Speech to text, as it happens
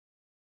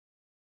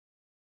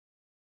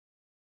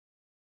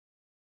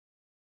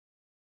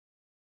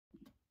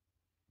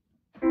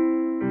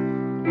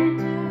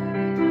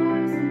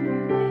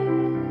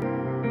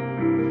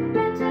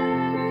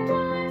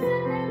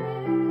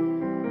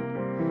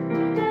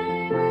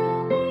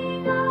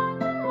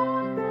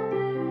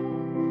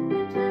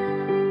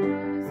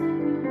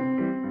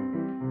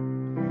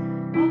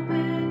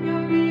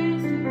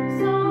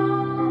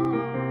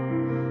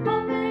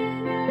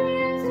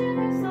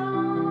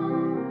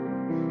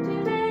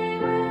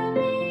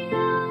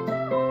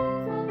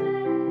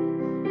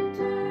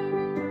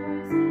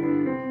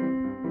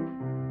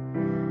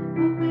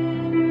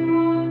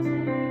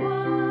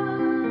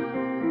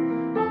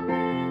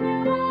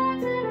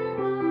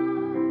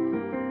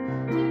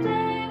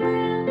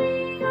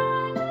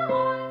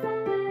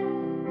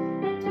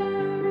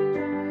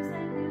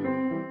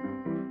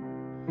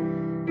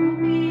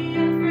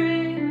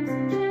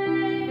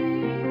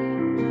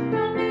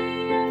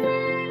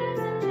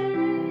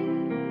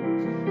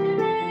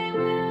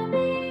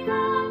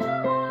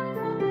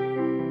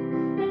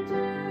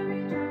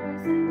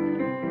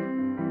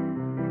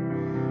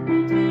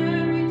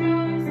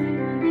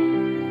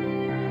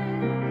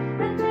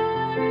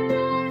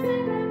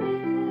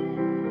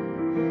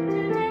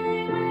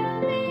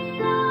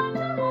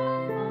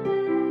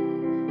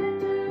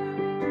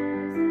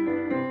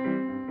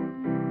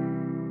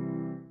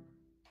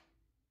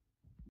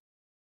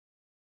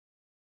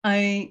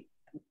in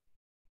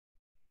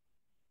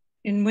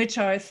which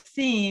our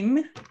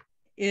theme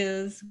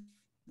is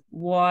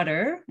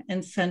water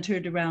and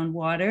centered around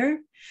water.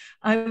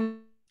 I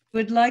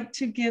would like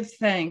to give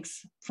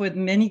thanks for the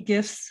many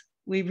gifts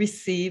we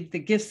receive, the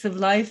gifts of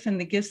life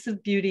and the gifts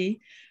of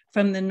beauty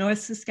from the North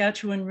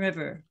Saskatchewan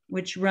River,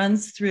 which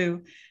runs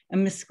through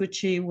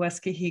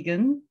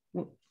Amiskwichi-Weskehagen,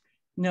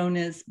 known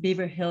as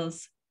Beaver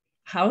Hills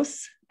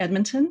House,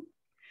 Edmonton,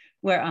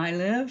 where I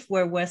live,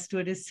 where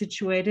Westwood is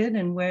situated,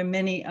 and where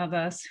many of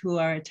us who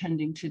are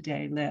attending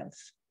today live.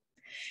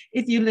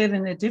 If you live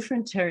in a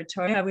different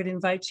territory, I would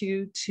invite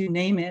you to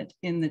name it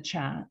in the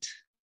chat.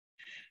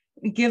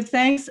 We give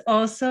thanks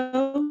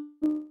also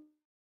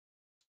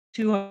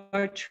to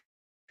our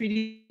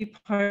treaty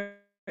partners,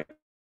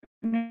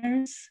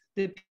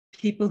 the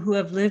people who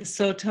have lived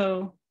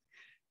Soto,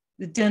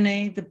 the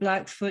Dene, the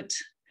Blackfoot,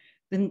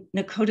 the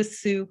Nakota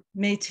Sioux,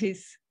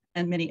 Métis,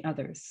 and many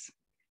others.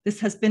 This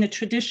has been a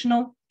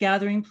traditional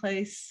gathering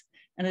place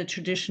and a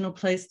traditional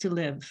place to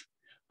live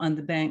on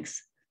the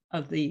banks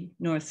of the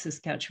North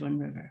Saskatchewan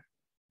River.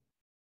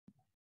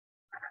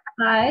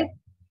 Hi,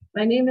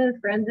 my name is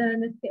Brenda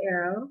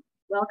Niscaero.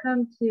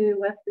 Welcome to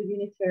Westwood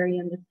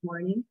Unitarian this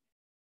morning.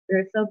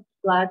 We're so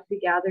glad to be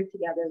gathered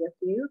together with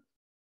you.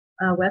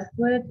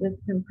 Westwood is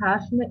a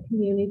compassionate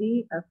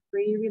community of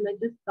free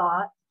religious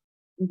thought,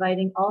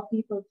 inviting all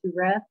people to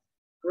rest,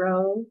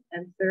 grow,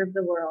 and serve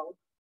the world.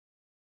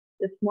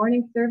 This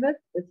morning's service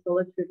is full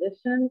of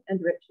tradition and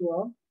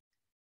ritual.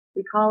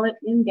 We call it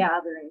In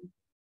Gathering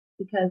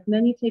because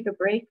many take a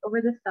break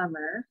over the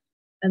summer,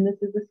 and this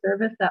is a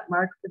service that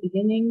marks the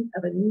beginning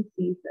of a new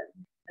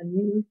season, a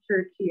new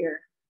church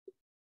year.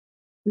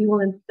 We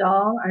will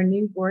install our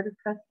new Board of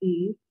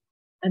Trustees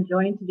and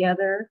join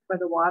together for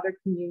the water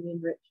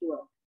communion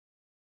ritual.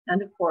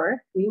 And of course,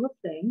 we will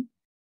sing.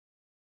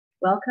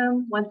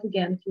 Welcome once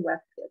again to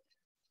Westwood.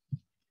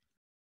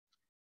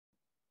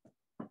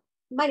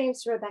 My name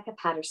is Rebecca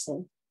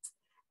Patterson.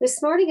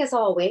 This morning, as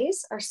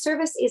always, our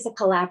service is a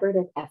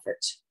collaborative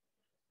effort.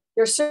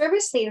 Your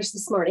service leaders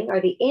this morning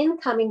are the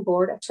incoming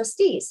Board of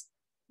Trustees.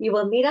 You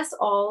will meet us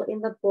all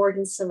in the board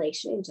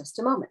installation in just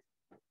a moment.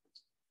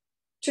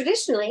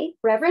 Traditionally,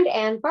 Reverend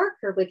Ann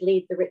Barker would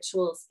lead the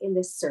rituals in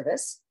this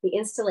service, the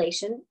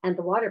installation and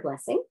the water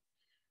blessing,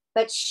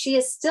 but she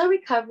is still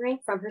recovering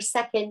from her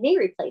second knee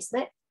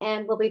replacement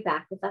and will be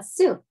back with us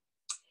soon.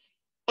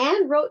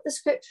 Ann wrote the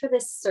script for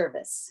this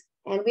service,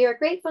 and we are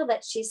grateful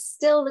that she's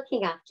still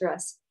looking after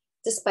us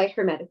despite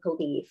her medical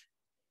leave.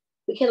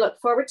 We can look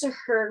forward to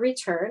her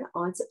return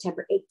on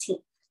September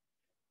 18th.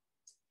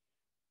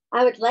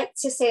 I would like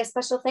to say a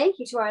special thank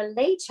you to our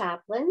lay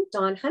chaplain,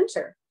 Dawn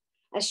Hunter,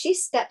 as she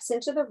steps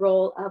into the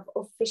role of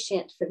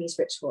officiant for these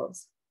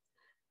rituals.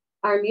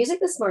 Our music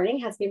this morning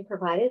has been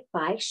provided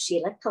by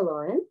Sheila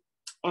Kaloran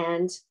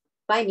and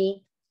by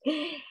me.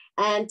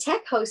 And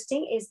tech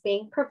hosting is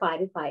being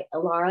provided by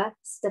Ilara,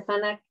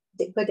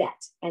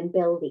 Stefaniuk-Gaudet, and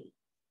Bill Lee.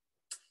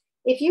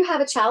 If you have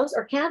a chalice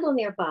or candle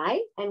nearby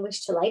and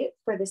wish to light it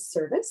for this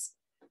service,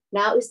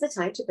 now is the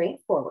time to bring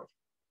it forward.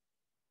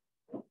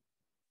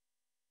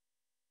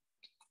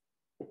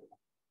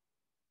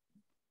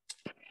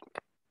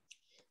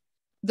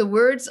 The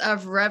words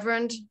of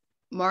Reverend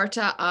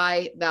Marta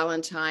I.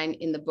 Valentine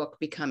in the book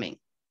Becoming.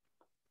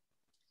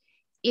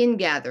 In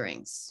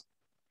gatherings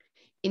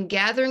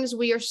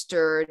we are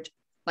stirred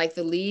like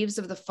the leaves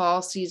of the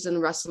fall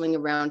season rustling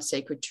around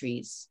sacred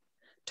trees,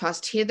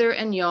 tossed hither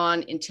and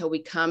yon until we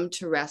come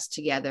to rest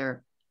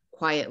together,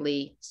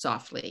 quietly,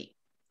 softly.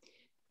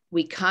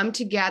 We come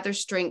to gather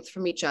strength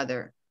from each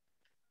other.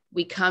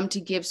 We come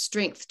to give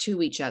strength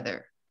to each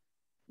other.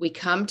 We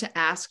come to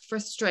ask for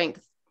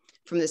strength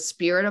from the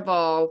spirit of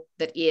all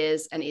that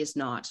is and is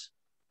not.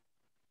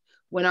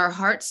 When our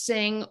hearts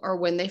sing or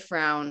when they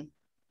frown,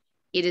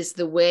 it is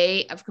the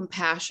way of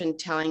compassion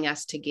telling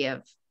us to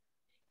give.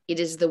 It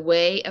is the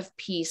way of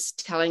peace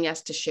telling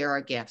us to share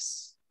our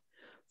gifts.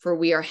 For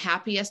we are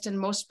happiest and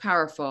most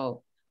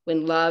powerful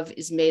when love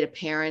is made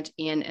apparent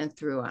in and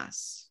through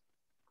us.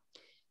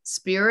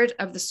 Spirit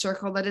of the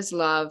circle that is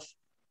love,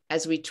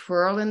 as we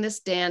twirl in this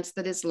dance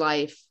that is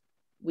life,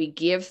 we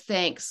give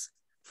thanks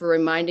for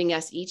reminding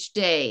us each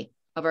day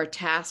of our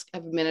task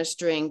of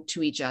ministering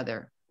to each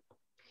other.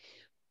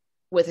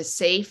 With a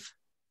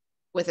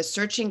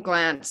searching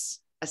glance,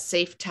 a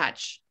safe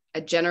touch,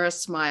 a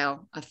generous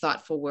smile, a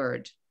thoughtful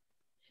word.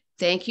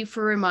 Thank you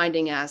for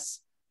reminding us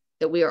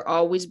that we are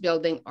always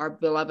building our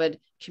beloved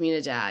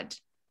comunidad.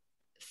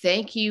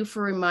 Thank you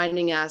for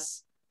reminding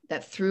us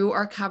that through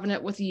our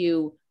covenant with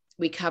you,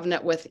 we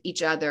covenant with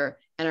each other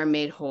and are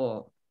made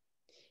whole.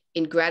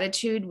 In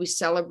gratitude, we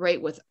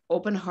celebrate with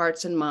open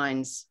hearts and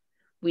minds.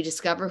 We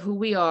discover who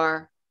we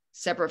are,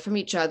 separate from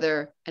each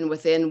other and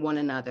within one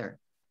another.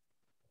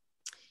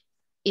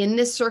 In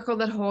this circle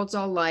that holds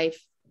all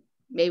life,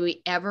 may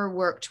we ever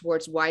work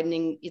towards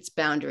widening its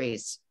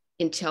boundaries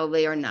until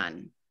they are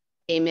none.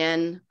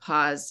 Amen.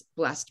 Pause.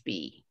 Blessed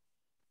be.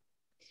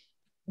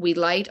 We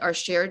light our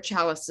shared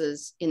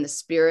chalices in the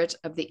spirit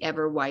of the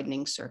ever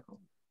widening circle.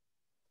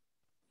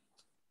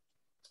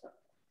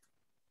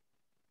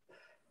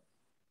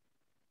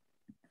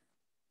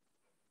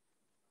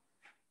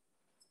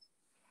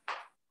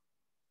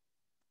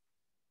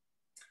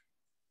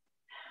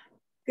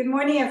 Good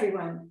morning,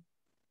 everyone.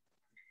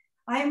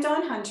 I am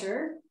Dawn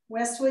Hunter,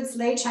 Westwood's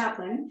lay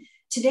chaplain.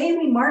 Today,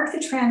 we mark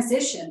the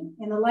transition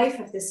in the life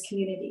of this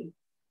community.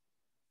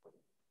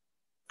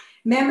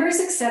 Members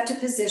accept a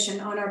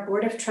position on our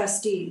Board of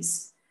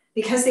Trustees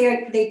because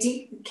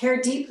they care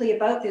deeply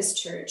about this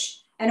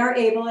church and are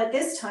able at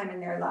this time in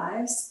their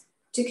lives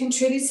to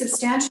contribute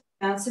substantial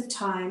amounts of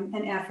time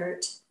and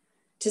effort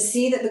to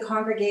see that the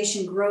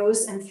congregation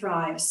grows and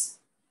thrives.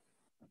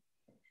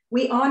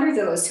 We honor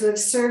those who have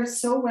served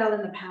so well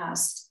in the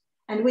past,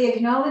 and we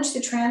acknowledge the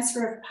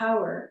transfer of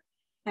power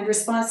and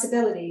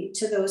responsibility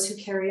to those who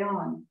carry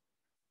on.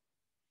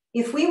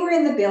 If we were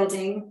in the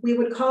building, we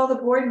would call the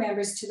board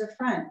members to the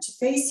front to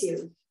face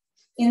you.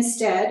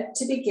 Instead,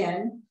 to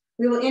begin,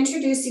 we will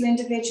introduce you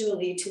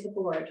individually to the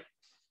board.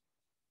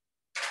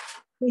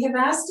 We have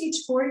asked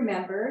each board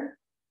member,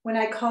 when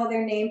I call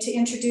their name, to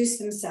introduce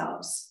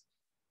themselves.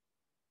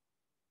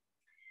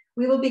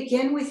 We will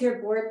begin with your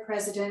board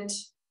president,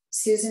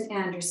 Susan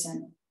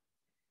Anderson.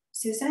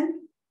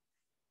 Susan?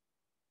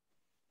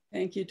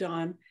 Thank you,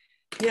 Dawn.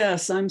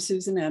 Yes, I'm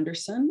Susan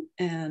Anderson,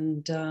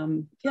 and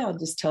I'll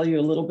just tell you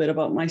a little bit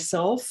about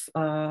myself.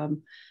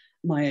 The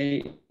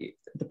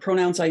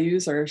pronouns I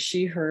use are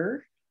she,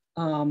 her.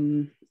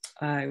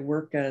 I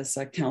work as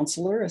a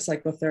counselor, a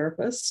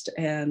psychotherapist,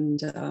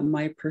 and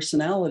my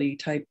personality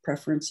type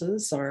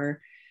preferences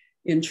are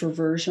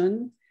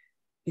introversion,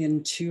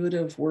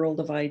 intuitive world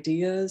of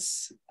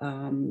ideas,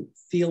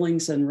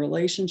 feelings and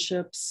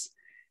relationships,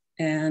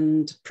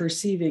 and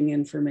perceiving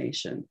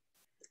information.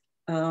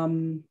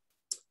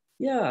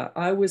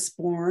 I was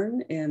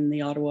born in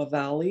the Ottawa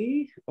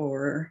Valley,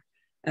 or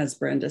as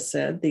Brenda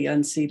said, the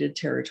unceded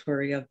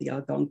territory of the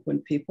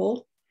Algonquin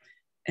people,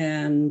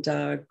 and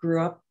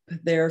grew up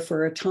there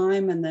for a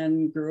time, and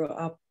then grew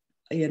up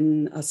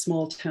in a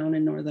small town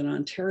in Northern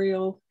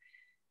Ontario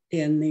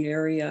in the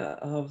area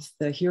of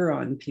the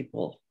Huron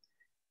people.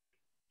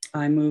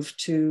 I moved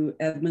to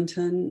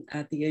Edmonton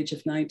at the age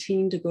of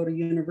 19 to go to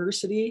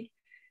university,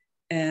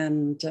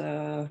 and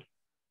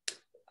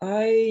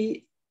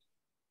I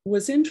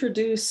was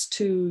introduced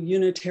to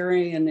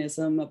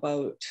Unitarianism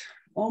about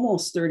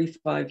almost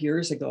 35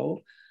 years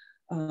ago,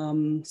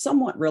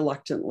 somewhat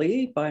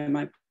reluctantly by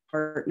my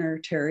partner,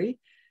 Terry,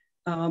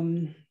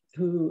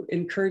 who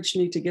encouraged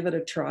me to give it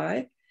a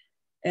try.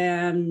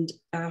 And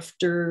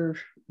after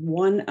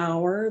 1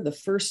 hour, the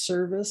first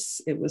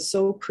service, it was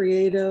so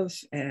creative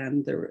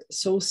and they were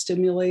so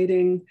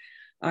stimulating,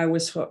 I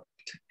was hooked.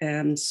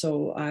 And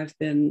so I've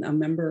been a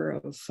member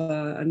of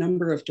a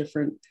number of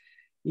different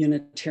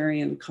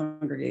Unitarian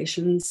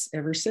congregations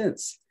ever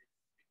since.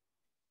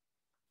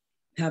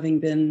 Having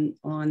been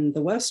on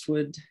the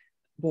Westwood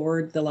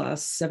board the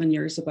last 7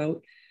 years,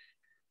 about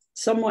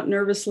somewhat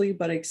nervously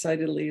but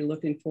excitedly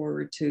looking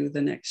forward to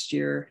the next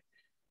year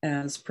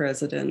as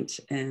president,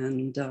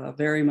 and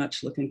very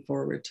much looking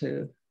forward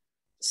to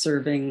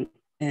serving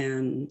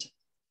and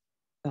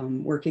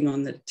working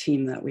on the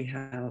team that we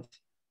have.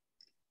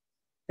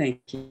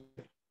 Thank you.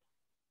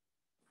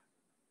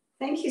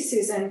 Thank you,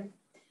 Susan.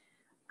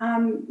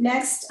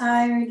 Next,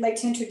 I would like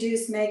to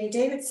introduce Maggie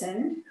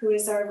Davidson, who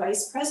is our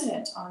vice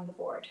president on the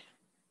board.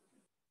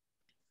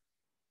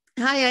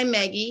 Hi, I'm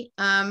Maggie.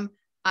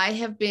 I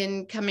have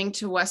been coming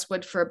to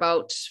Westwood for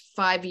about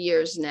 5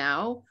 years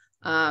now.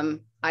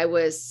 I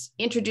was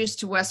introduced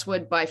to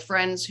Westwood by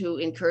friends who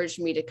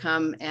encouraged me to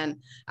come,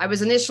 and I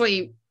was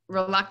initially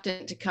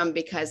reluctant to come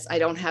because I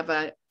don't have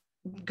a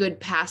good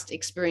past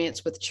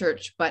experience with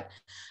church, but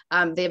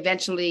they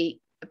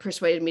eventually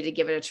persuaded me to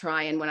give it a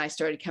try, and when I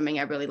started coming,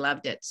 I really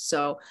loved it.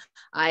 So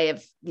I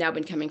have now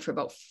been coming for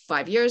about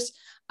 5 years.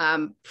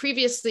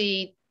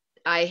 Previously,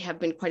 I have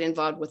been quite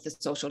involved with the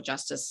Social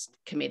Justice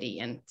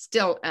Committee, and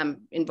still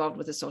am involved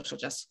with the Social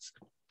Justice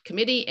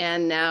Committee,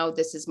 and now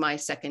this is my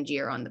 2nd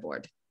year on the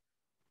board.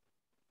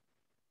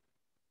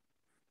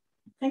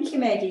 Thank you,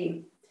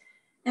 Maggie.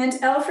 And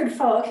Alfred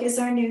Falk is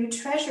our new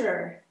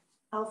treasurer.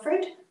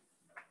 Alfred?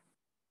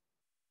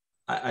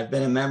 I've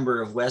been a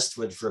member of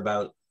Westwood for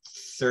about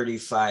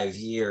 35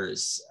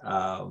 years.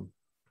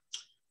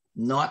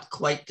 Not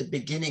quite the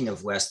beginning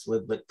of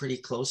Westwood, but pretty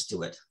close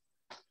to it.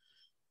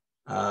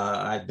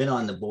 I've been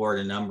on the board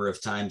a number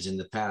of times in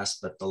the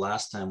past, but the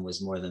last time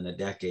was more than a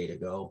decade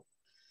ago.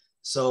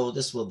 So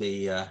this will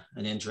be an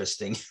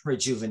interesting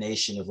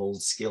rejuvenation of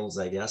old skills,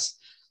 I guess.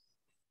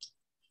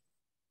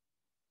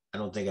 I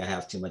don't think I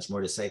have too much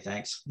more to say.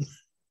 Thanks.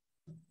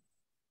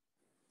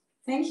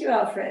 Thank you,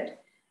 Alfred.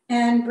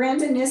 And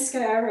Brenda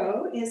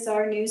Niska-Arrow is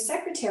our new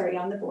secretary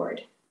on the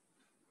board.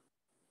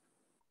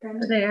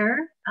 Brenda.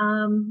 There.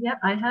 Yep,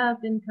 I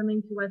have been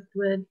coming to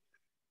Westwood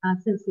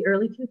since the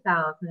early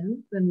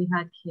 2000s when we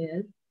had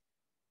kids.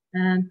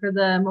 And for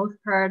the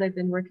most part, I've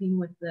been working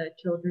with the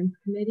Children's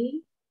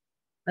Committee,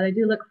 but I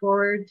do look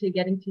forward to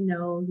getting to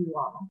know you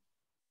all.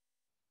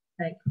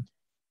 Thanks.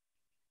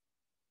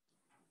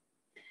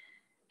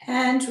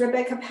 And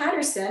Rebecca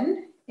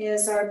Patterson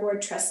is our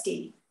board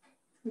trustee.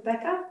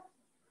 Rebecca?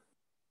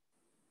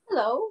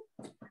 Hello,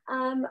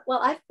 Well,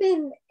 I've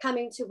been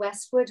coming to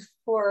Westwood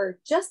for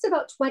just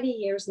about 20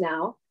 years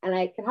now, and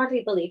I can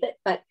hardly believe it,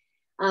 but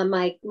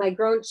my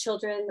grown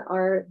children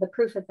are the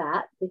proof of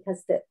that,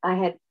 because I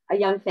had a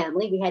young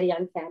family. We had a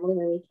young family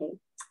when we came.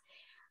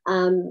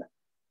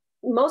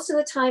 Most of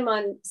the time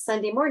on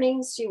Sunday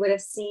mornings, you would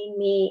have seen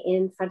me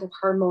in front of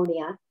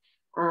Harmonia.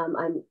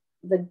 I'm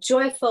the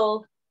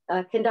joyful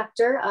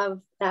conductor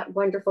of that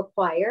wonderful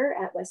choir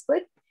at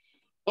Westwood.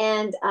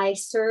 And I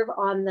serve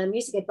on the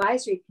music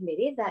advisory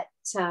committee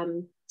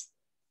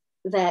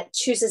that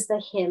chooses the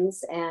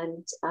hymns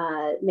and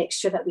makes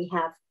sure that we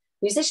have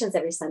musicians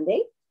every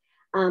Sunday.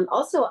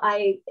 Also,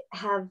 I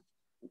have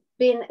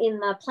been in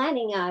the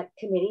planning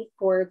committee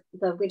for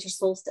the winter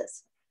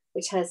solstice,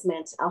 which has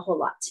meant a whole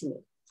lot to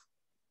me.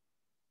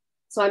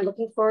 So I'm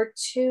looking forward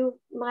to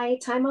my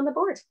time on the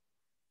board.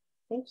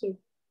 Thank you.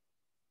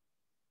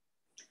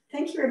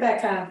 Thank you,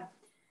 Rebecca.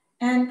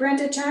 And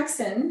Brenda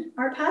Jackson,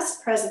 our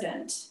past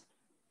president.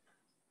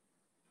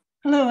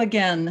 Hello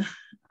again.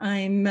 I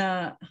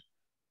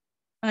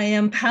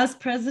am past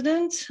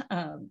president.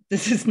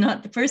 This is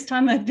not the first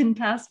time I've been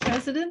past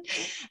president.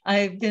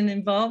 I've been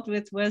involved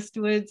with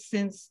Westwood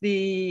since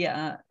the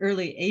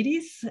early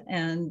 80s,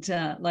 and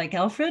like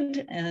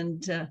Alfred,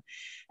 and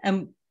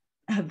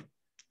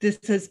this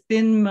has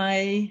been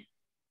my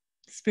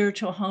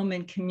spiritual home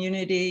and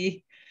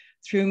community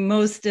through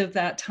most of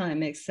that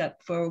time,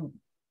 except for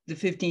the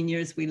 15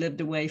 years we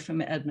lived away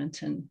from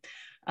Edmonton.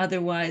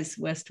 Otherwise,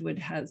 Westwood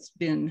has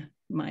been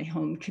my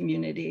home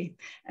community.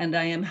 And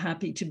I am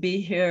happy to be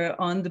here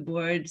on the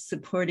board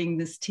supporting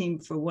this team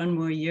for one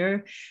more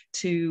year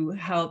to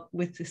help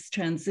with this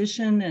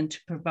transition and to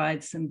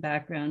provide some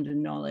background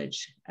and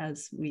knowledge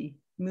as we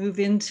move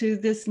into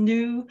this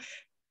new,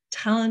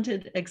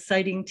 talented,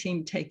 exciting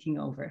team taking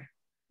over.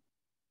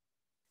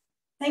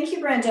 Thank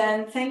you, Brenda,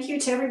 and thank you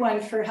to everyone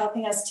for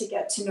helping us to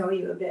get to know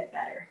you a bit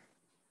better.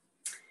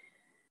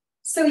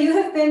 So you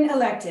have been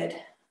elected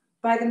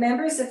by the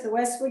members of the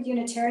Westwood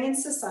Unitarian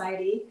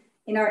Society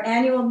in our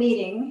annual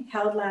meeting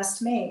held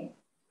last May.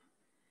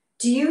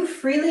 Do you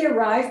freely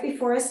arrive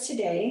before us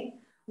today,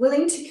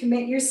 willing to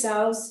commit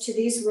yourselves to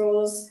these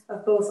roles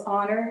of both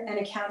honor and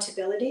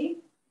accountability?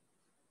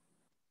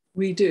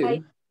 We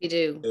do. We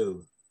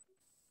do.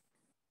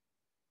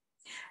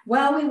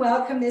 While we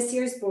welcome this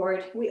year's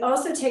board, we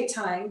also take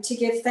time to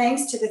give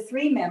thanks to the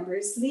 3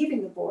 members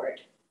leaving the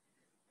board: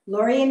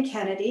 Lorian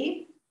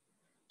Kennedy,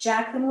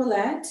 Jacqueline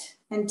Willette,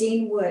 and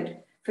Dean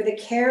Wood, for the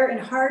care and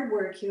hard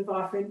work you've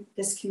offered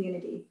this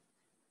community.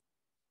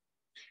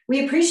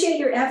 We appreciate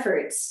your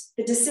efforts,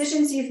 the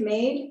decisions you've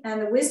made,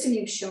 and the wisdom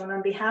you've shown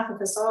on behalf of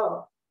us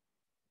all.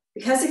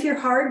 Because of your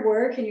hard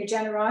work and your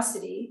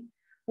generosity,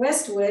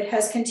 Westwood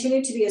has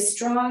continued to be a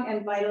strong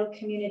and vital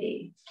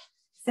community.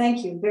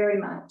 Thank you very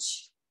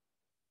much.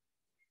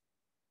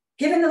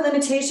 Given the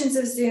limitations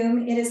of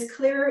Zoom, it is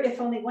clearer if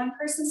only one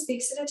person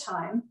speaks at a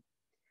time.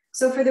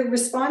 So for the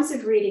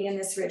responsive reading in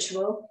this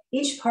ritual,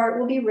 each part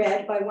will be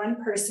read by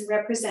one person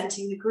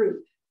representing the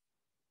group.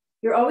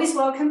 You're always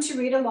welcome to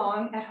read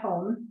along at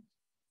home.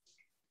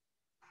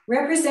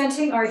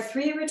 Representing our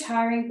 3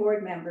 retiring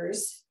board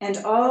members and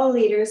all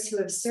leaders who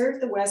have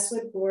served the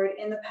Westwood board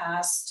in the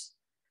past,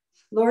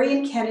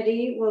 Lorian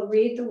Kennedy will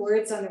read the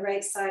words on the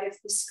right side of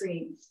the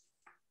screen.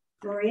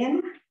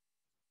 Lorian?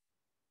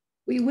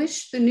 We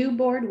wish the new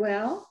board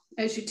well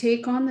as you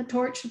take on the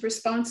torch of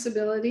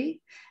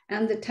responsibility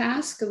and the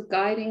task of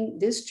guiding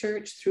this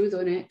church through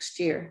the next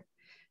year.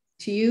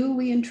 To you,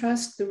 we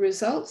entrust the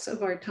results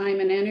of our time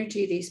and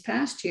energy these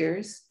past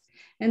years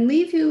and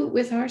leave you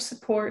with our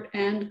support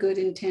and good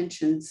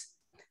intentions.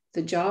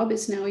 The job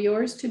is now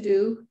yours to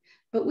do,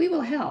 but we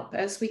will help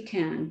as we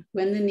can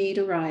when the need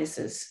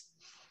arises.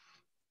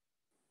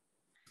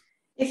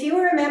 If you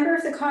are a member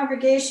of the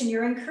congregation,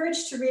 you're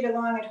encouraged to read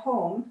along at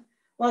home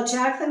while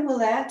Jacqueline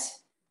Willette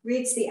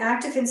reads the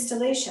active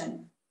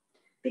installation.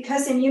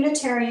 Because in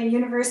Unitarian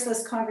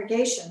Universalist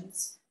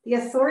congregations, the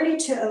authority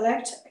to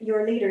elect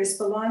your leaders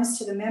belongs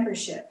to the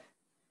membership.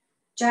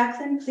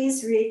 Jacqueline,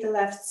 please read the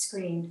left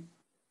screen.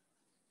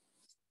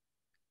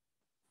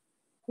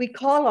 We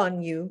call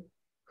on you,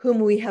 whom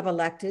we have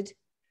elected,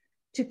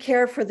 to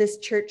care for this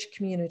church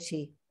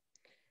community,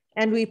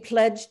 and we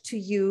pledge to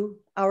you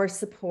our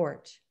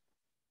support.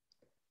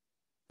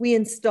 We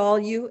install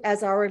you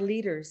as our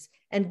leaders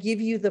and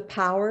give you the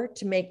power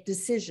to make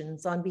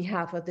decisions on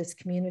behalf of this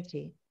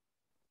community.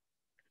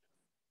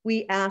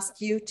 We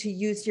ask you to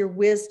use your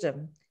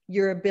wisdom,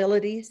 your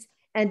abilities,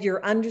 and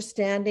your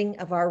understanding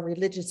of our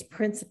religious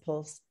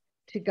principles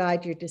to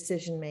guide your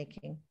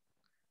decision-making.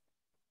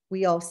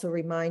 We also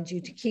remind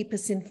you to keep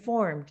us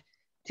informed,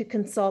 to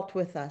consult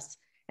with us,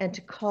 and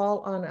to call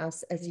on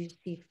us as you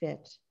see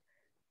fit.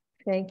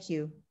 Thank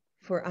you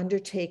for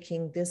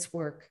undertaking this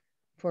work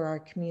for our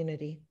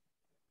community.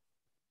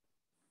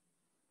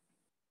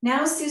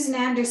 Now, Susan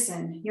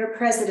Anderson, your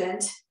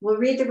president, will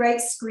read the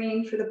right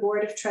screen for the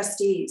Board of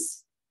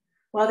Trustees,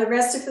 while the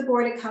rest of the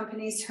board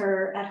accompanies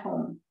her at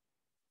home.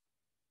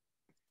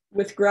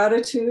 With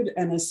gratitude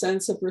and a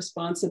sense of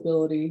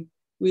responsibility,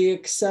 we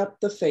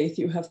accept the faith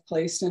you have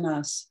placed in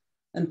us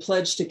and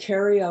pledge to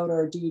carry out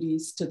our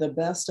duties to the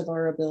best of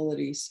our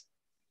abilities.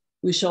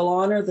 We shall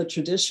honor the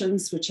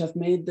traditions which have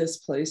made this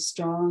place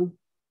strong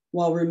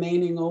while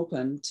remaining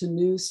open to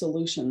new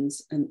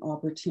solutions and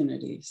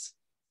opportunities.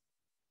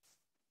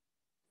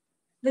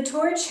 The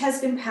torch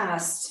has been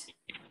passed.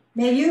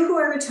 May you who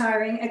are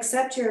retiring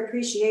accept your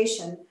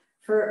appreciation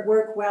for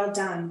work well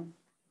done.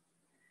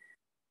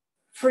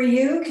 For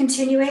you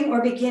continuing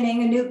or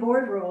beginning a new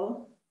board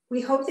role, we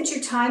hope that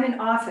your time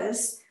in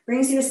office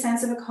brings you a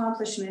sense of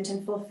accomplishment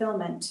and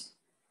fulfillment.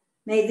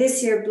 May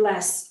this year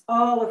bless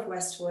all of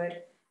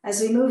Westwood as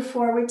we move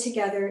forward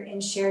together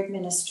in shared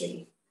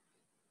ministry.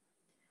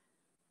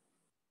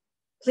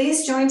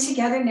 Please join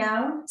together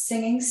now,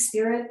 singing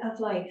Spirit of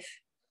Life.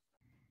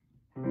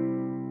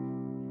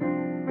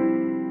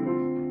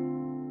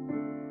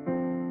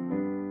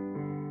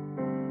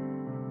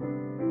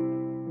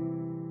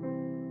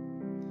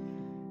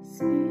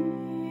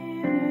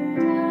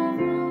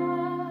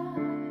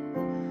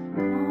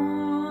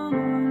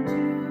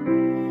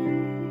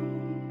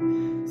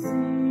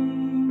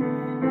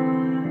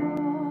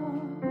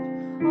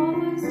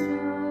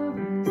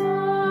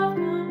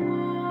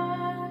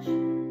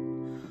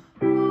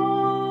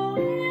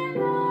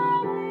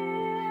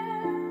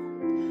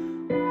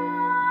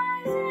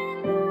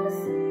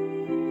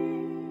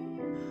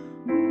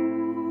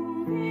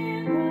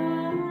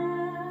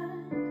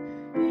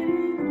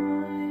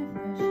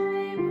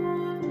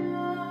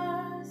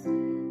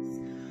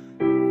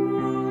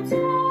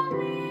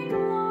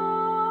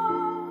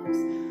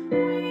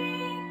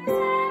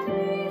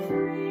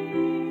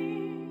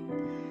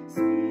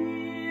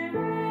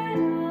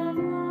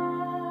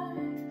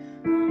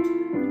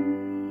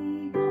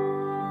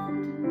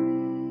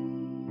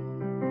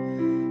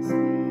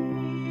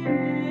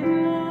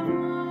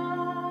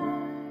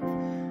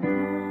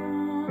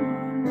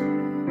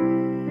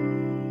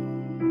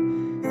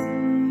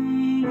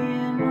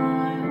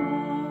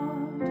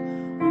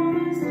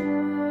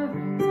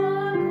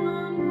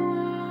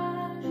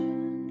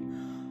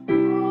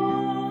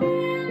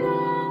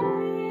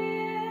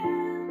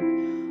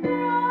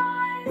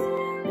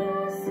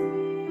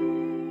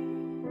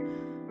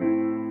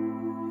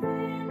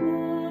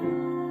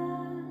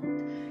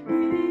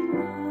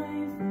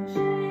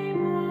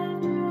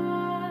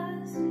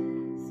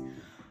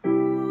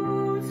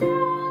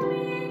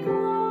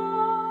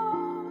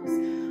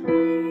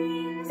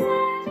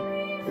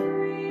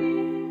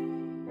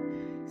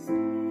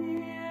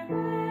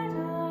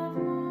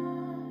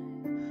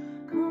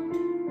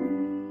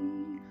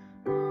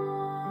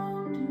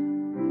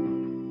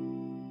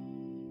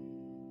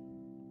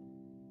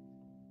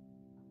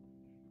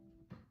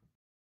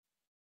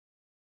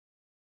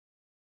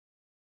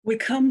 We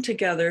come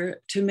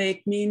together to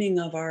make meaning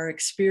of our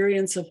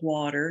experience of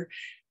water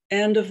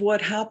and of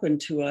what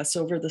happened to us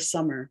over the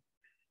summer.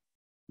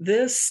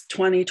 This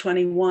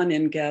 2021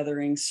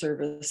 in-gathering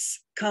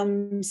service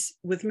comes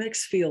with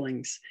mixed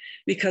feelings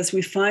because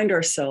we find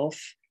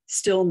ourselves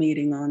still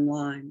meeting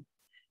online.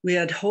 We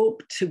had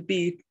hoped to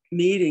be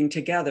meeting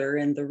together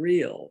in the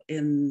real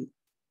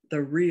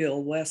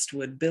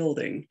Westwood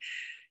building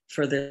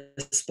for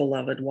this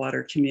beloved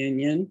water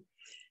communion.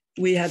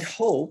 We had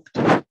hoped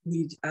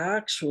we'd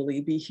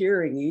actually be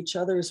hearing each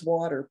other's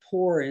water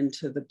pour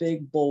into the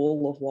big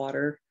bowl of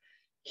water,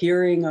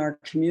 hearing our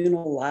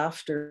communal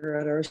laughter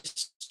at our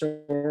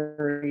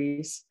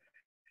stories,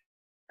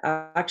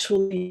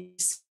 actually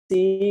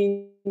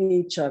seeing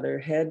each other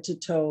head to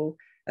toe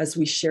as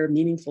we share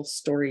meaningful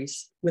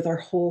stories with our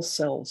whole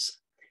selves.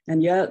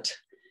 And yet,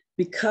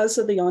 because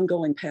of the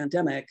ongoing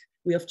pandemic,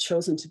 we have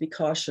chosen to be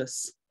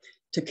cautious,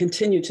 to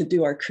continue to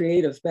do our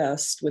creative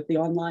best with the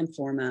online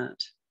format,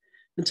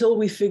 until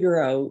we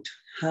figure out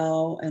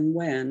how and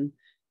when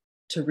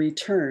to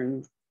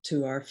return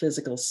to our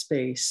physical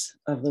space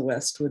of the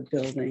Westwood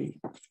building.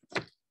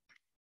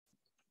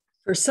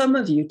 For some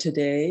of you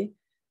today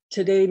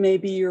may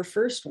be your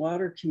first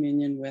water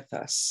communion with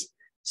us,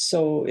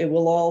 so it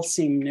will all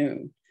seem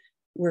new.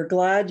 We're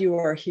glad you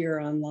are here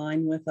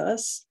online with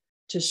us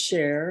to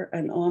share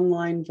an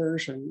online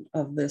version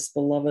of this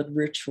beloved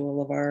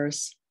ritual of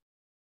ours.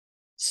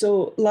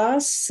 So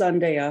last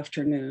Sunday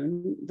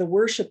afternoon, the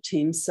worship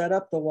team set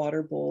up the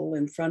water bowl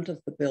in front of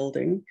the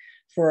building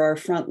for our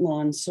front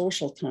lawn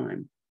social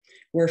time,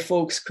 where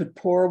folks could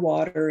pour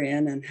water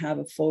in and have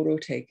a photo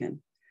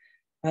taken.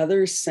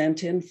 Others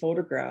sent in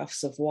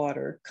photographs of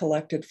water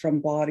collected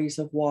from bodies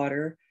of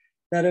water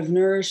that have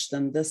nourished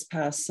them this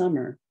past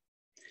summer.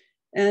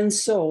 And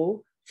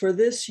so for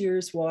this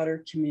year's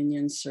water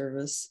communion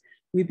service,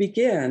 we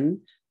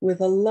begin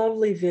with a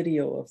lovely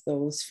video of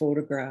those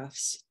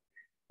photographs.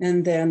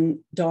 And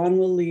then Dawn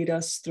will lead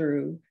us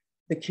through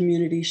the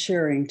community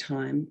sharing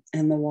time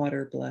and the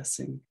water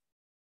blessing.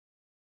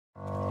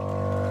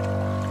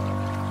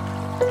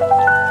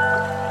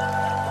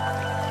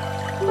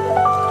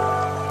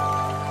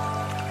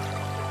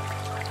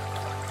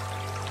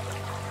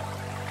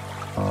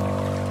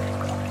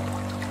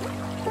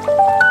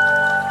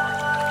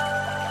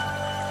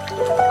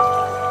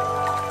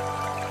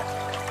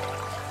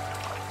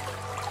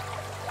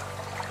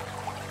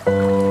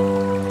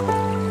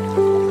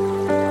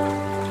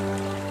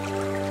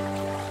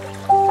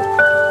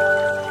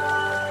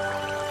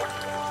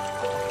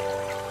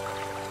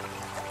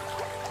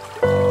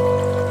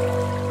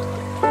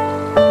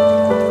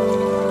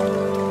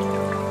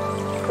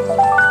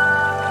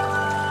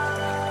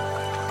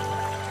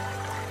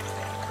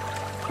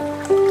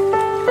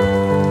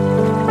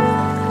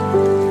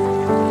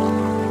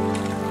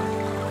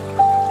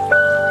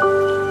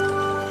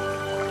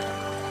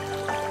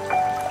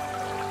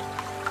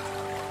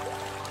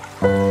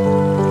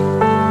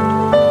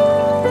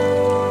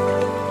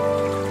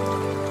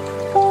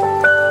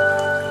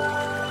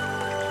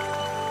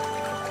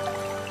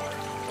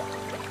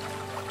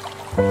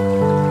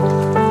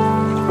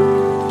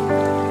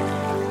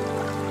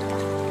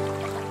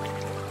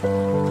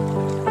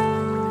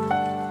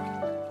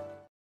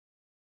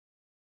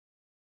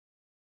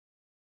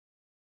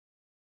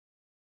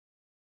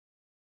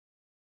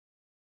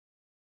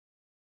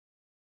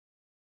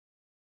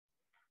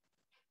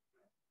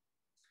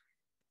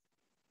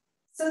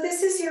 So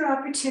this is your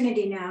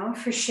opportunity now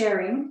for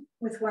sharing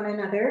with one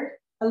another,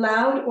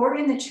 aloud or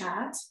in the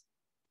chat,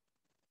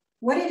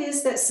 what it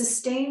is that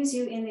sustains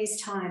you in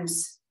these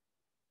times.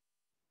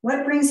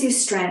 What brings you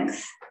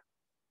strength?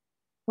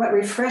 What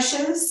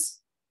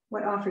refreshes?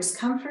 What offers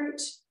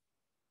comfort?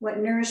 What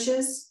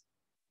nourishes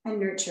and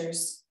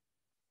nurtures?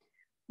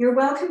 You're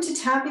welcome to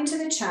tap into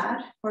the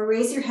chat or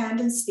raise your hand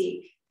and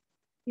speak.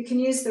 You can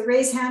use the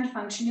raise hand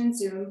function in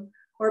Zoom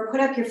or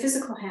put up your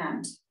physical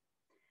hand.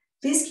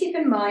 Please keep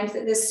in mind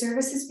that this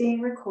service is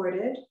being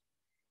recorded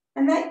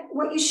and that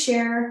what you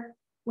share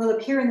will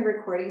appear in the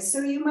recording, so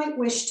you might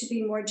wish to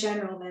be more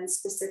general than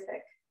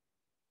specific.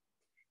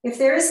 If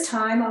there is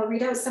time, I'll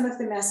read out some of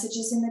the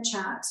messages in the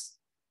chat,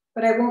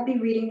 but I won't be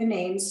reading the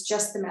names,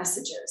 just the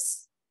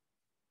messages.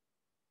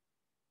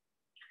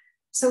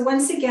 So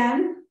once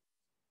again,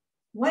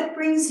 what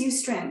brings you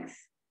strength?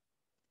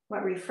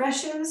 What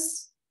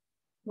refreshes?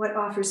 What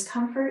offers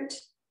comfort?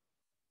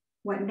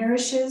 What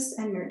nourishes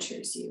and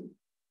nurtures you?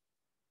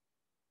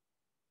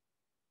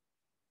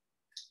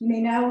 You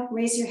may now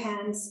raise your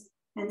hands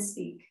and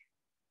speak.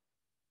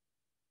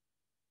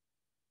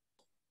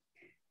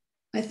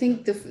 I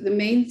think the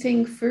main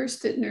thing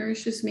first that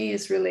nourishes me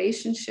is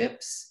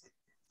relationships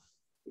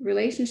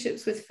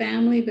with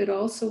family, but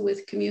also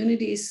with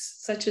communities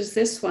such as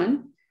this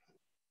one.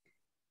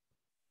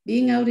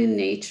 Being out in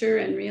nature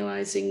and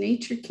realizing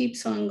nature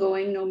keeps on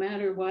going no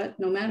matter what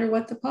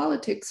the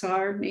politics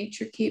are,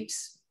 nature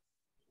keeps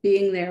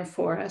being there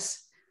for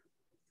us.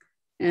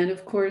 And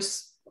of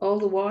course, all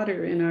the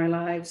water in our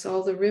lives,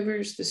 all the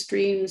rivers, the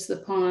streams, the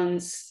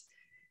ponds,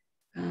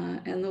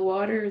 and the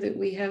water that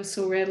we have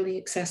so readily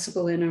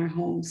accessible in our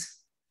homes.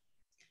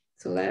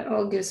 So that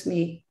all gives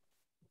me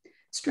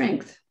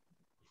strength.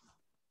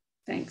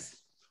 Thanks.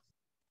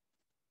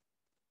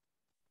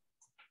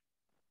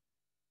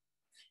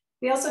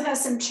 We also have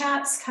some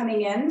chats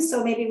coming in,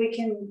 so maybe we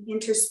can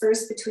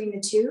intersperse between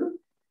the two.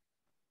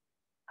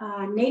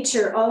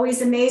 Nature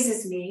always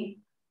amazes me.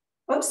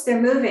 Oops,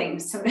 they're moving.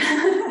 So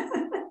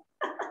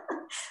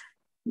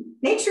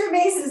nature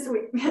amazes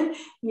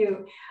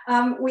you.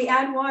 We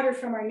add water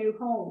from our new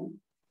home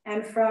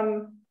and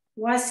from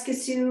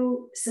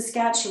Waskisu,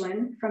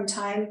 Saskatchewan, from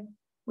time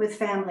with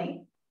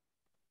family.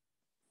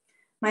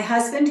 My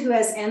husband, who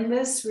has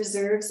endless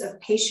reserves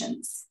of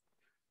patience.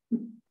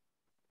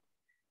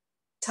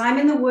 Time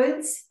in the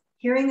woods,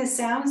 hearing the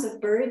sounds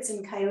of birds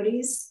and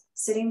coyotes,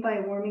 sitting by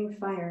a warming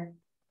fire.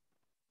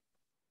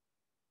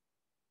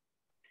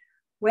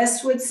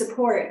 Westwood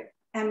supports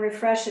and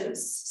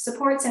refreshes.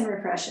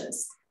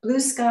 Blue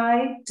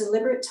sky,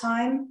 deliberate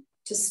time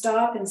to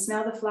stop and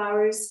smell the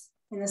flowers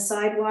in the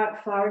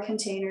sidewalk flower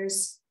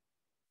containers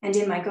and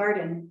in my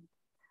garden.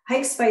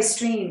 Hikes by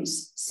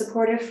streams,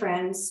 supportive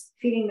friends,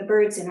 feeding the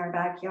birds in our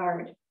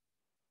backyard.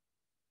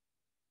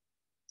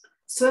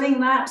 Swimming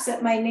laps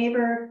at my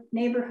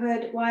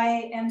neighborhood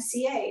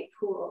YMCA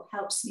pool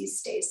helps me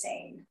stay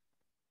sane.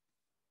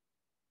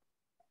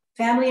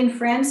 Family and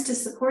friends to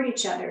support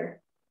each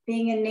other,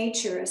 being in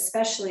nature,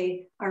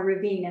 especially our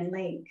ravine and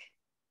lake.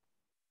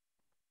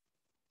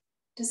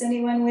 Does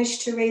anyone wish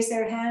to raise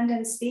their hand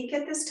and speak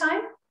at this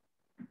time?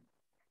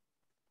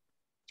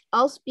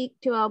 I'll speak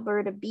to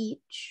Alberta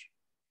Beach.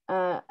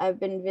 I've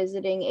been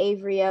visiting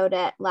Avery out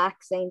at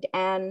Lac St.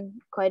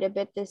 Anne quite a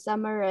bit this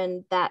summer,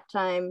 and that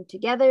time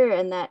together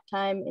and that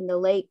time in the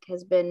lake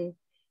has been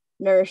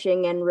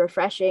nourishing and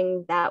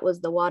refreshing. That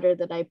was the water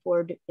that I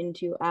poured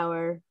into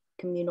our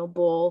communal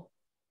bowl,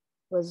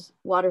 was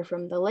water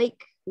from the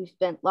lake. We've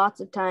spent lots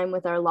of time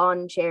with our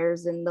lawn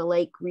chairs in the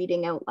lake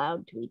reading out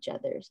loud to each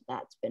other. So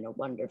that's been a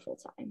wonderful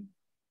time.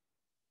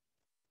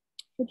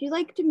 Would you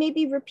like to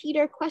maybe repeat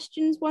our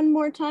questions one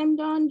more time,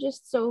 Dawn,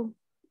 just so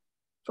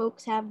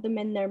folks have them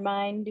in their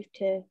mind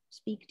to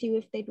speak to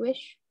if they'd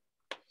wish?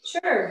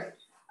 Sure.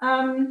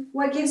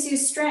 What gives you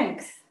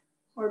strength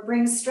or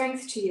brings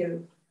strength to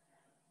you?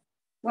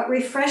 What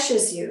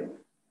refreshes you?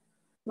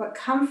 What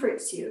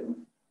comforts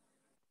you?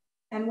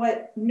 And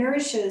what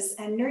nourishes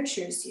and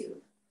nurtures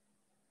you?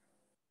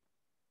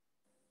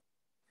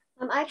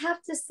 I'd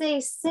have to say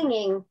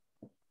singing.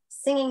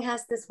 Singing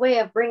has this way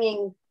of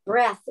bringing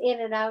breath in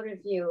and out of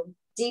you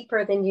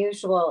deeper than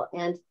usual.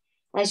 And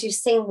as you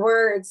sing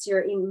words,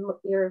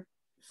 you're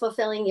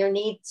fulfilling your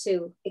need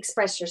to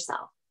express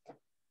yourself.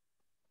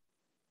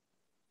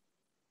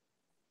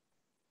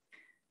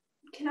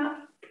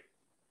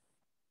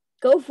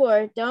 Go for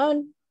it,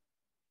 Dawn.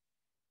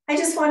 I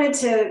just wanted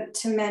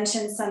to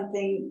mention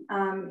something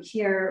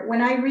here.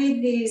 When I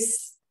read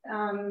these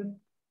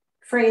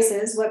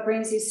phrases, what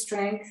brings you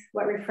strength,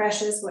 what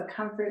refreshes, what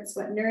comforts,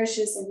 what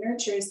nourishes and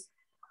nurtures,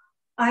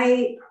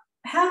 I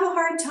have a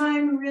hard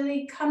time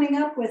really coming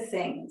up with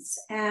things.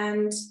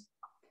 And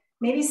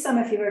maybe some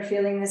of you are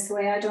feeling this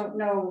way, I don't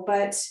know,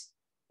 but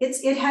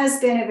it has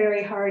been a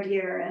very hard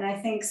year. And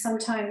I think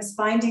sometimes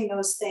finding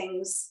those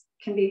things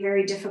can be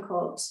very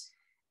difficult.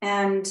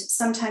 And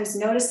sometimes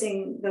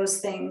noticing those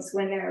things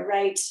when they're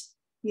right,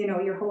 you know,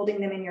 you're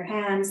holding them in your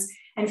hands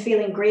and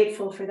feeling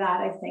grateful for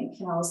that, I think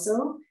can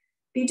also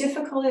be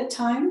difficult at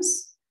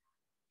times.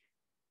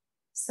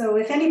 So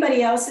if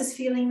anybody else is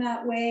feeling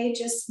that way,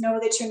 just know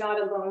that you're not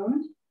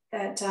alone,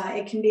 that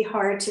it can be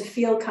hard to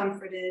feel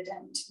comforted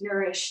and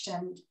nourished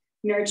and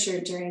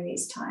nurtured during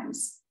these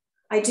times.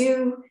 I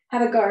do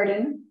have a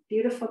garden,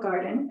 beautiful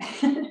garden.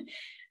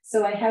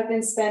 So I have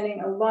been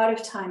spending a lot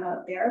of time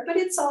out there, but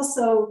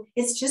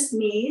it's just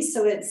me.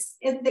 So it's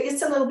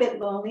a little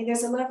bit lonely.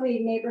 There's a lovely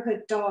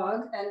neighborhood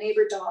dog, a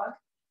neighbor dog,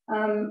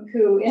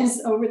 who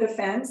is over the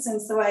fence. And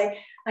so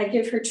I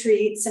give her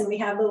treats and we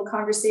have little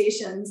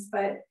conversations,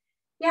 but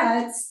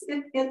yeah,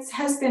 it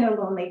has been a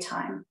lonely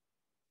time.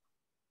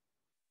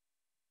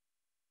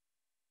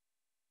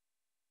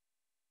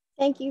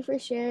 Thank you for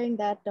sharing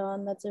that,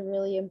 Dawn. That's a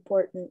really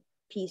important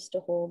piece to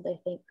hold, I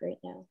think, right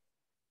now.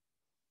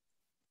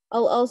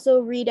 I'll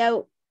also read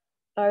out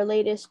our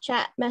latest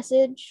chat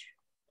message,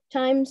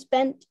 time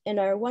spent in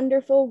our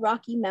wonderful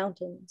Rocky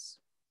Mountains.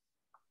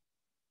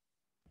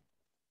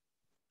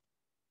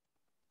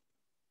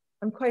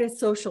 I'm quite a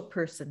social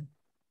person.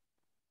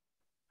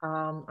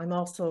 I'm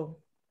also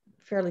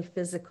fairly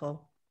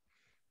physical.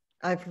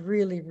 I've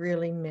really,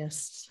 really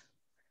missed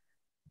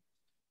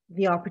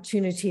the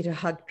opportunity to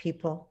hug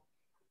people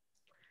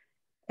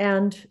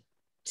and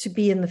to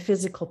be in the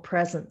physical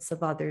presence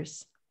of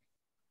others.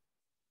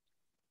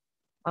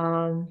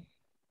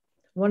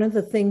 One of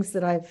the things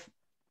that I've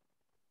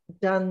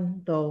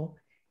done, though,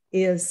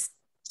 is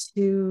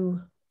to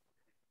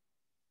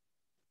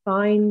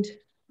find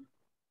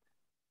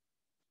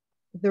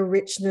the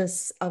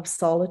richness of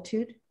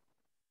solitude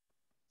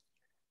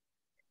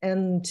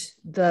and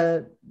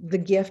the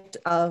gift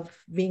of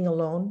being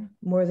alone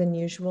more than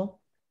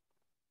usual.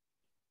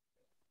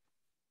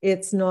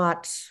 It's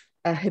not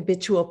a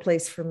habitual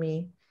place for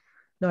me,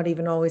 not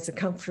even always a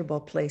comfortable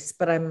place,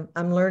 but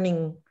I'm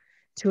learning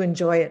to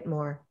enjoy it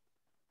more.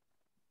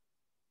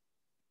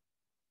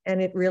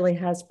 And it really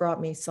has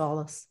brought me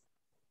solace.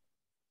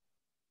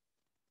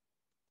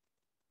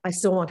 I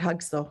still want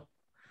hugs, though.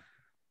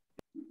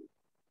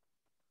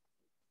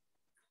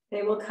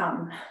 They will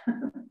come.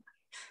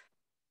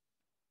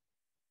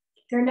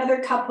 There are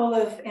another couple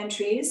of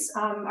entries.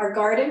 Our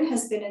garden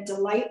has been a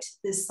delight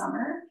this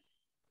summer,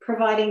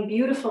 providing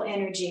beautiful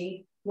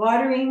energy.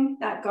 Watering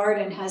that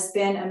garden has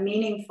been a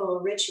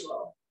meaningful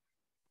ritual.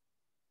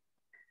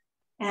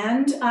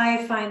 And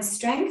I find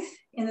strength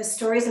in the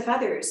stories of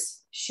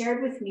others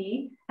shared with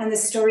me and the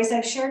stories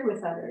I've shared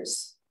with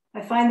others.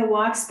 I find the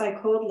walks by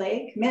Cold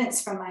Lake,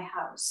 minutes from my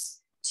house,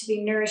 to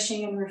be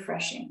nourishing and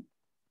refreshing.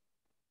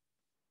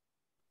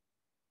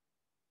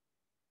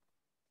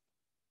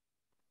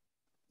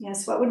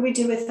 Yes, what would we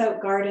do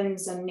without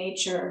gardens and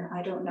nature?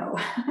 I don't know.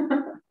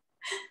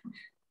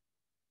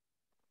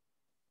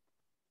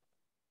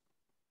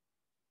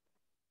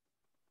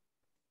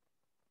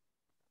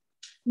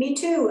 Me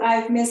too.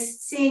 I've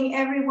missed seeing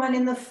everyone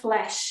in the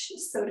flesh,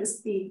 so to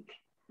speak.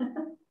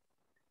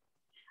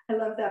 I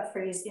love that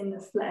phrase, in the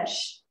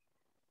flesh.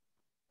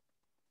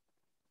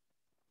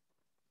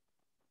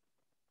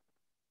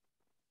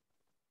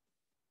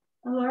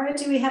 Ilara,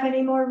 do we have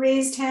any more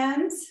raised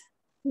hands?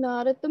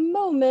 Not at the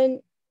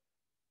moment.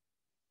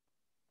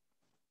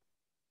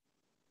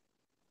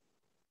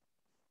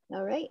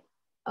 All right,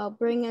 I'll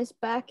bring us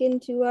back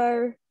into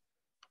our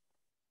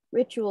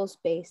ritual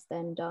space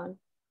then, Dawn.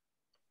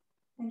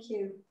 Thank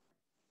you.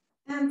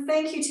 And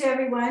thank you to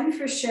everyone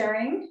for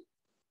sharing.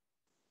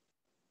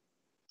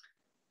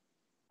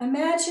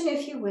 Imagine,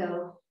 if you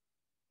will,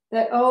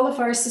 that all of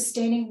our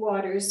sustaining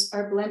waters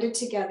are blended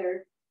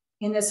together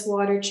in this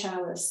water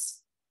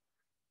chalice.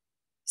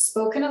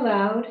 Spoken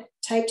aloud,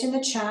 typed in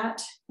the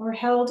chat, or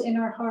held in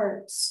our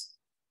hearts.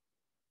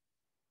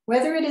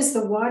 Whether it is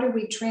the water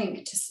we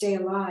drink to stay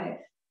alive,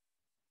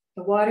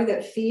 the water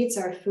that feeds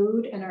our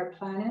food and our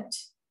planet,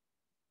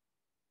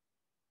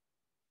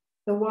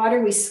 the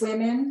water we swim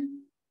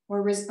in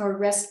or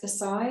rest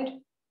beside,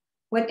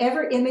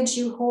 whatever image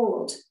you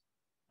hold,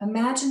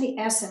 imagine the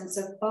essence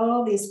of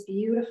all these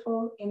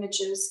beautiful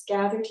images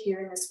gathered here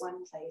in this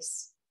one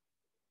place.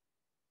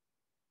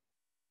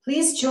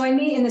 Please join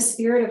me in the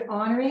spirit of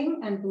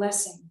honoring and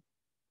blessing.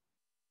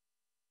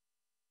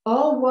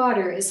 All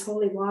water is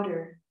holy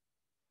water,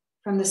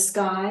 from the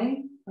sky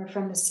or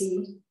from the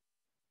sea.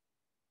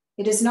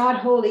 It is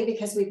not holy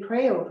because we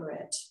pray over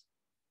it.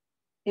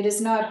 It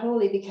is not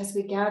holy because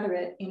we gather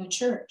it in a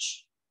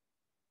church.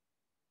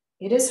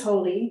 It is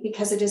holy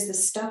because it is the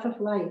stuff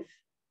of life,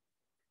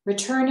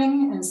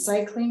 returning and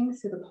cycling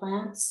through the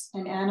plants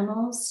and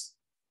animals,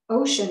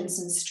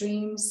 oceans and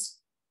streams,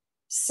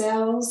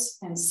 cells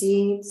and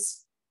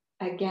seeds,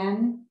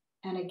 again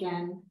and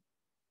again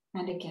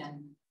and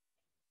again.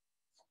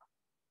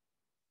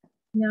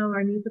 Now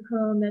our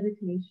musical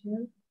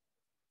meditation.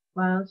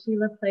 While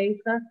Sheila plays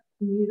us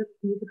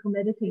musical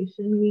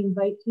meditation, we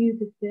invite you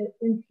to sit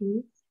in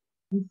peace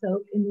and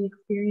soak in the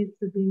experience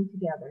of being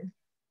together.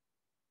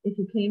 If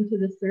you came to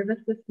the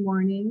service this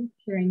morning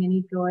carrying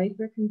any joys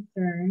or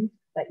concerns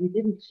that you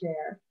didn't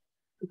share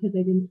because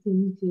they didn't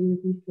seem to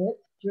be fit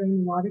during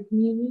the water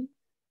communion,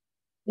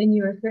 then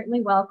you are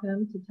certainly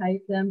welcome to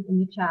type them in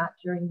the chat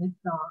during this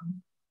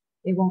song.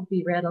 They won't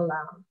be read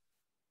aloud.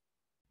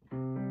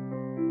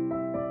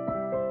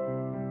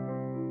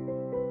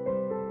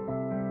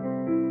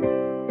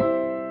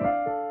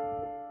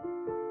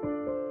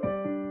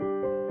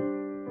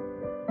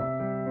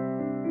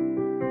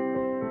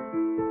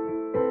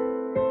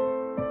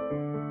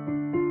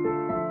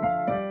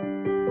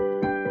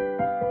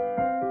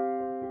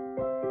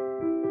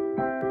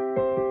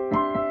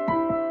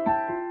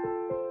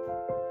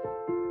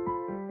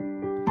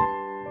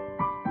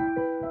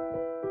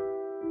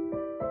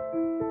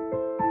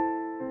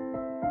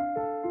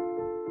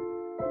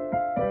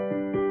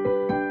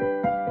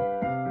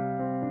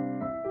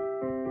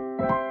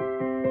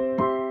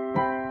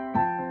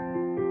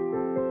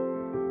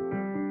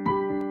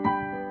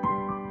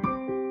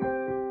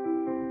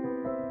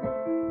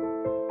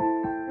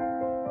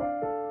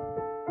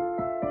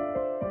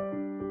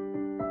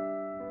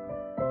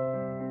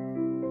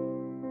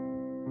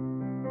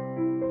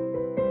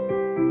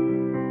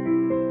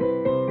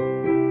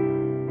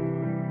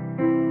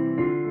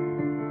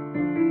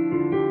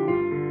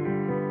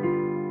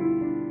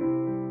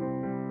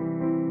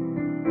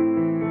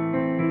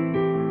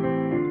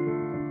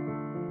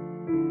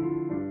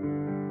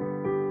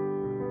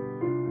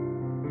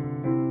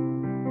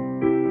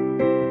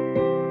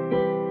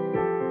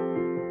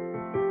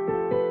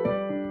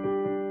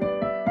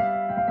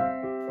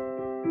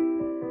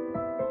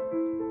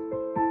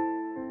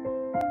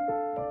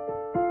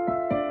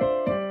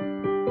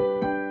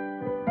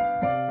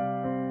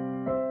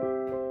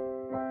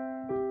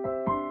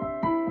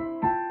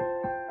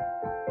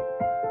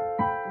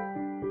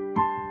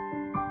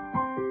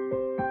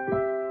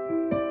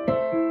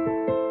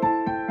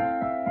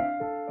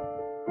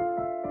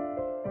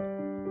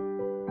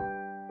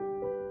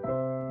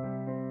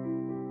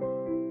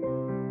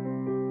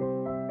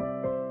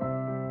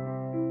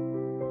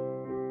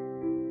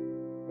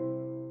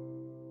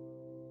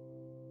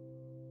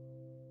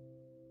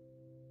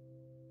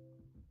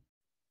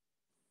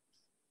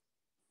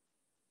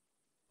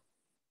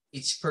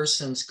 Each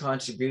person's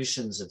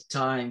contributions of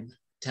time,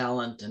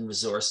 talent, and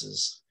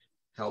resources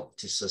help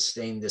to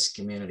sustain this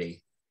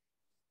community.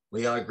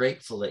 We are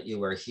grateful that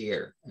you are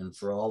here and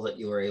for all that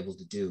you are able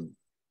to do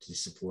to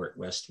support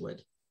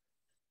Westwood.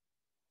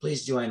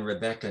 Please join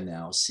Rebecca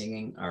now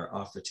singing our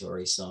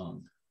offertory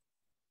song.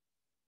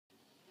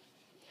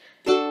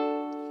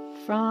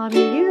 From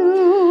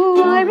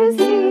you I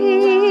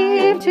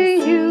receive, to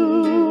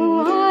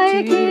you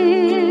I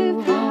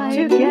give,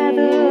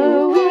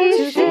 together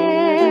we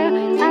share,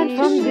 and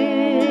from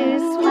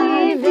this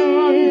we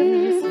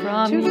live.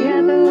 From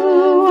together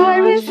I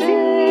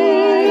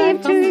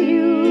receive, to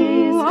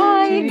you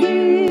I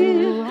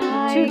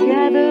give,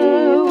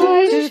 together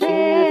we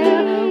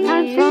share,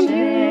 and from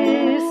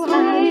this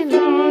we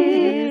live.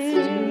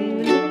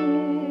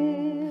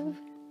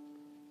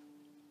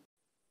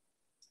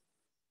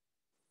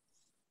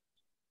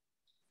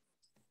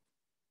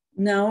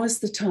 Now is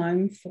the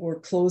time for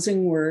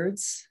closing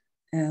words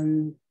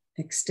and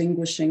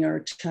extinguishing our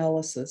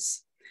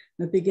chalices.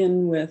 I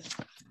begin with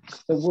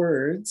the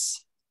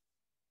words.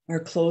 Our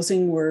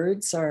closing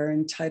words are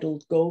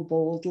entitled Go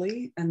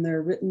Boldly, and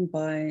they're written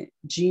by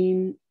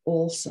Jean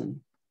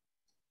Olson.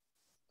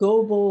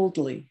 Go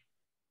boldly.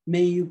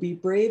 May you be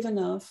brave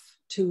enough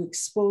to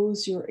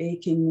expose your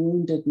aching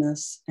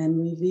woundedness and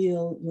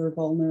reveal your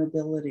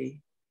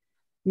vulnerability.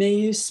 May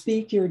you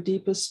speak your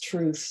deepest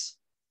truths,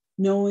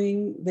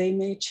 knowing they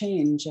may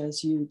change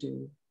as you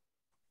do.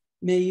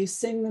 May you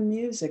sing the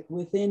music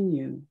within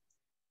you,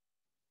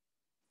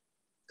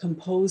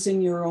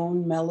 composing your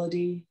own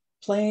melody,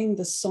 playing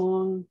the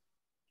song,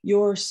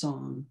 your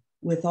song,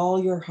 with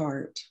all your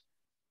heart.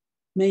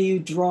 May you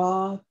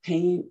draw,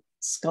 paint,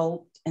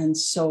 sculpt, and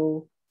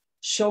sew,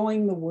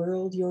 showing the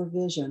world your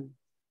vision.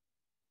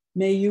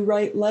 May you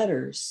write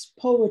letters,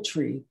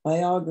 poetry,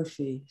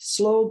 biography,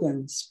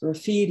 slogans,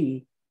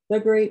 graffiti, the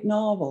great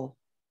novel,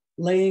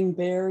 laying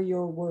bare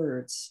your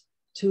words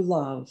to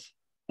love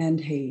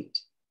and hate.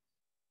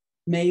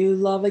 May you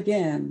love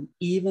again,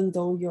 even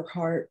though your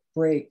heart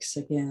breaks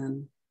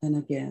again and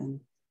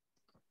again.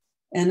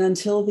 And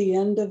until the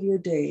end of your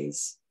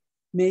days,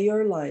 may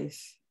your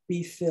life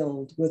be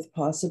filled with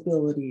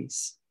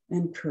possibilities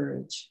and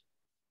courage.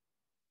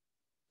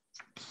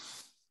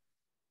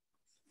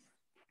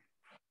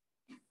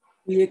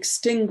 We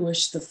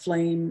extinguish the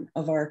flame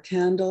of our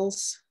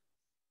candles.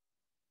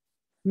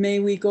 May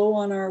we go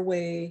on our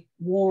way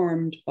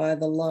warmed by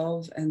the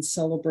love and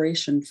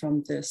celebration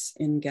from this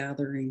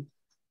ingathering.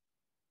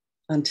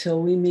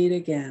 Until we meet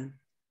again.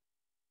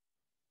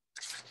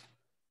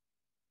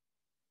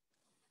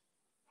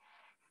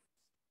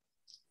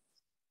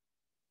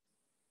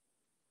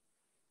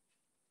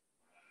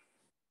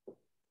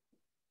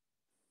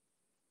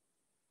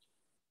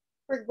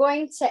 We're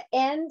going to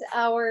end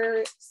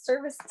our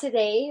service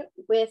today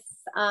with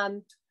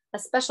a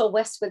special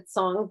Westwood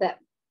song that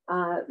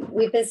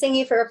we've been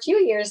singing for a few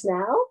years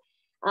now.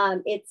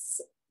 It's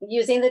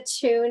using the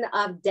tune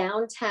of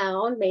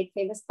Downtown, made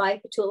famous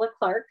by Petula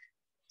Clark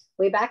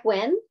way back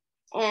when,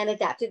 and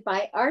adapted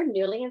by our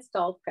newly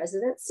installed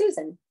president,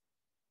 Susan.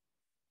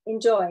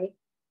 Enjoy.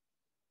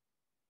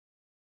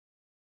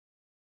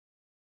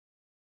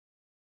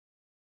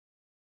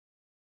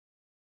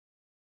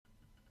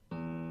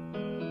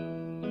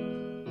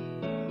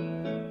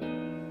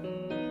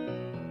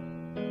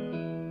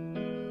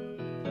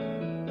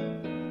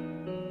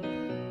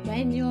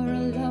 When you're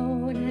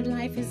alone and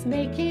life is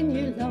making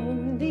you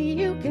lonely,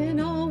 you can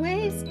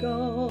always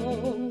go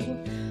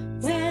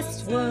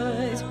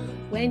Westwood.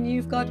 When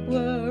you've got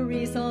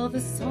worries, all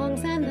the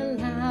songs and the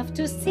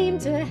laughter seem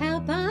to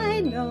help,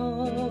 I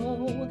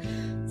know.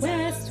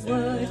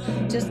 Westwood,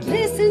 just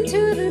listen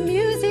to the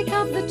music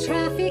of the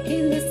traffic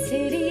in the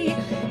city.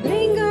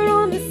 Linger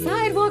on the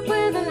sidewalk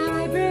where the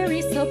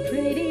library's so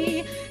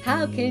pretty.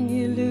 How can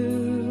you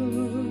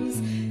lose?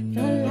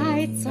 The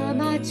lights are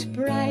much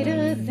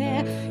brighter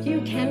there.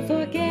 You can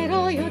forget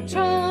all your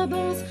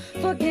troubles,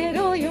 forget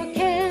all your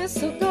cares.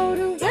 So go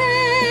to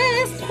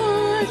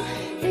Westwood.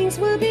 Things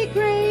will be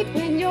great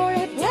when you're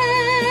at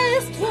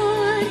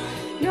Westwood.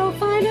 No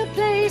finer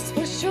place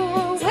for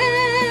sure.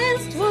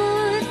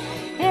 Westwood,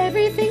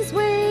 everything's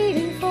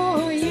waiting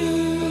for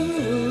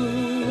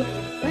you.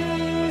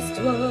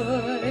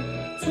 Westwood,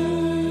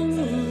 ooh,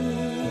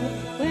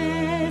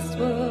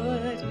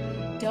 Westwood.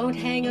 Don't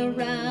hang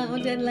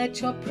around and let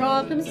your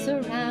problems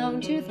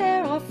surround you.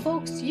 There are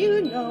folks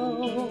you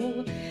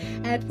know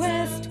at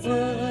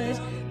Westwood.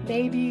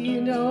 Maybe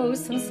you know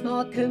some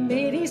small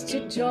committees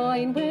to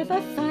join where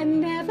the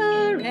fun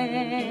never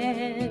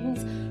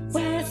ends.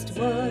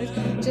 Westwood,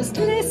 just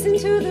listen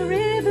to the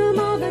rhythm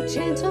of a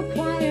gentle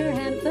choir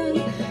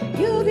anthem.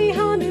 You'll be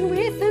humming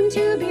with them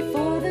too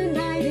before the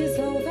night is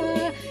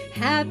over.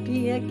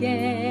 Happy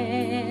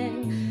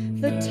again.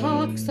 The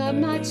talks are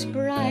much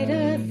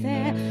brighter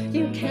there.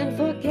 You can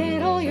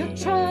forget all your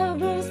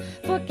troubles,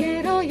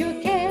 forget all your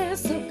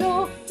cares. So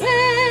go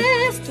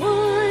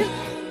Westwood,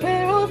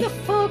 where all the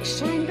folks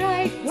shine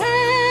bright.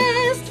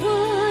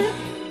 Westwood,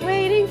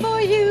 waiting for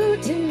you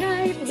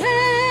tonight.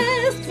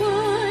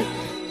 Westwood,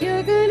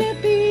 you're gonna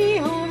be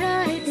all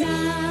right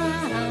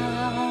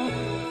now.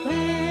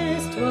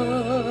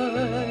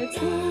 Westwood,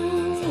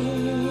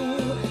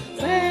 ooh,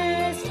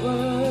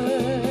 Westwood.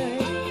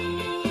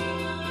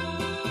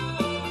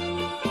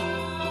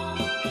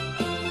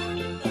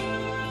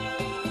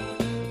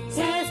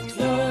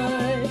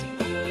 Westwood.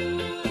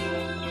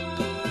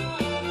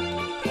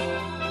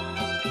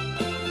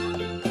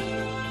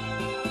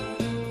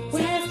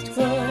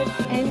 Westwood,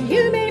 and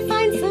you may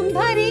find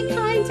somebody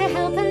kind to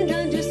help and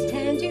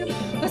understand you,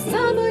 or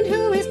someone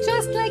who is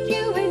just like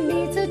you and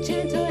needs a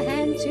gentle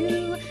hand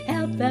to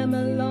help them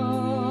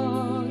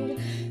along.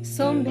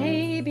 So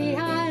maybe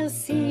I'll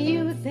see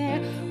you there.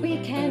 We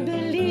can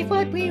believe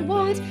what we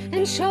want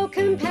and show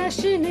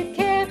compassionate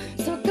care.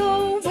 So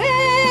go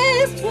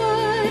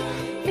Westwood.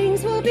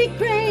 Things will be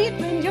great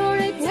when you're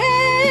at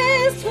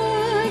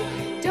Westwood.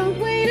 Don't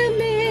wait a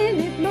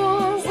minute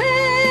more.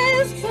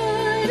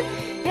 Westwood,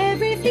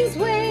 everything's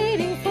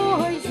waiting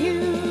for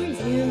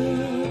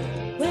you.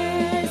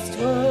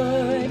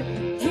 Westwood,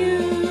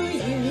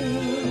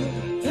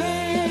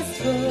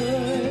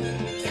 Westwood.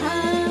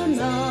 Come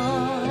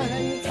on,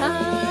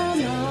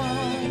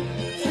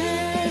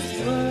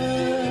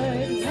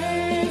 Westwood,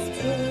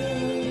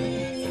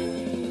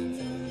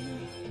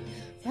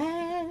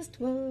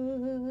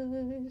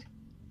 Westwood.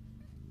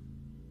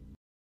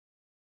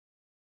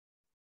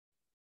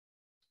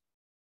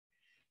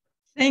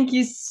 Thank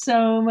you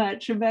so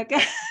much,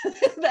 Rebecca.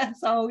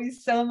 That's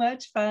always so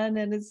much fun,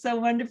 and it's so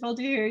wonderful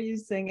to hear you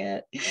sing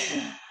it.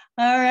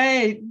 All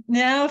right,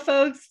 now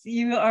folks,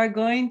 you are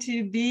going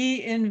to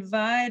be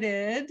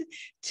invited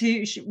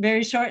to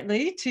very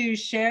shortly to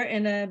share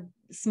in a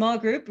small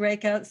group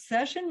breakout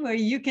session where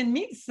you can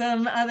meet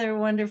some other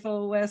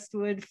wonderful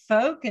Westwood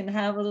folk and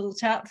have a little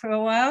chat for a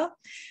while,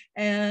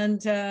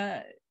 and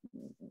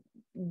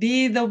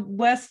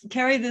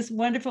carry this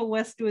wonderful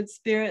Westwood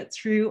spirit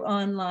through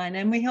online.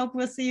 And we hope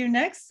we'll see you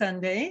next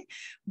Sunday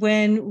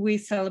when we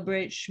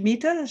celebrate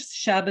Shemitah,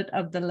 Shabbat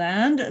of the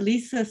Land.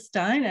 Lisa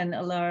Stein and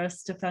Ilara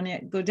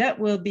Stefaniuk-Gaudet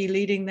will be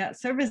leading that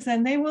service,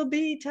 and they will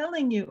be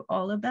telling you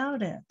all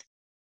about it.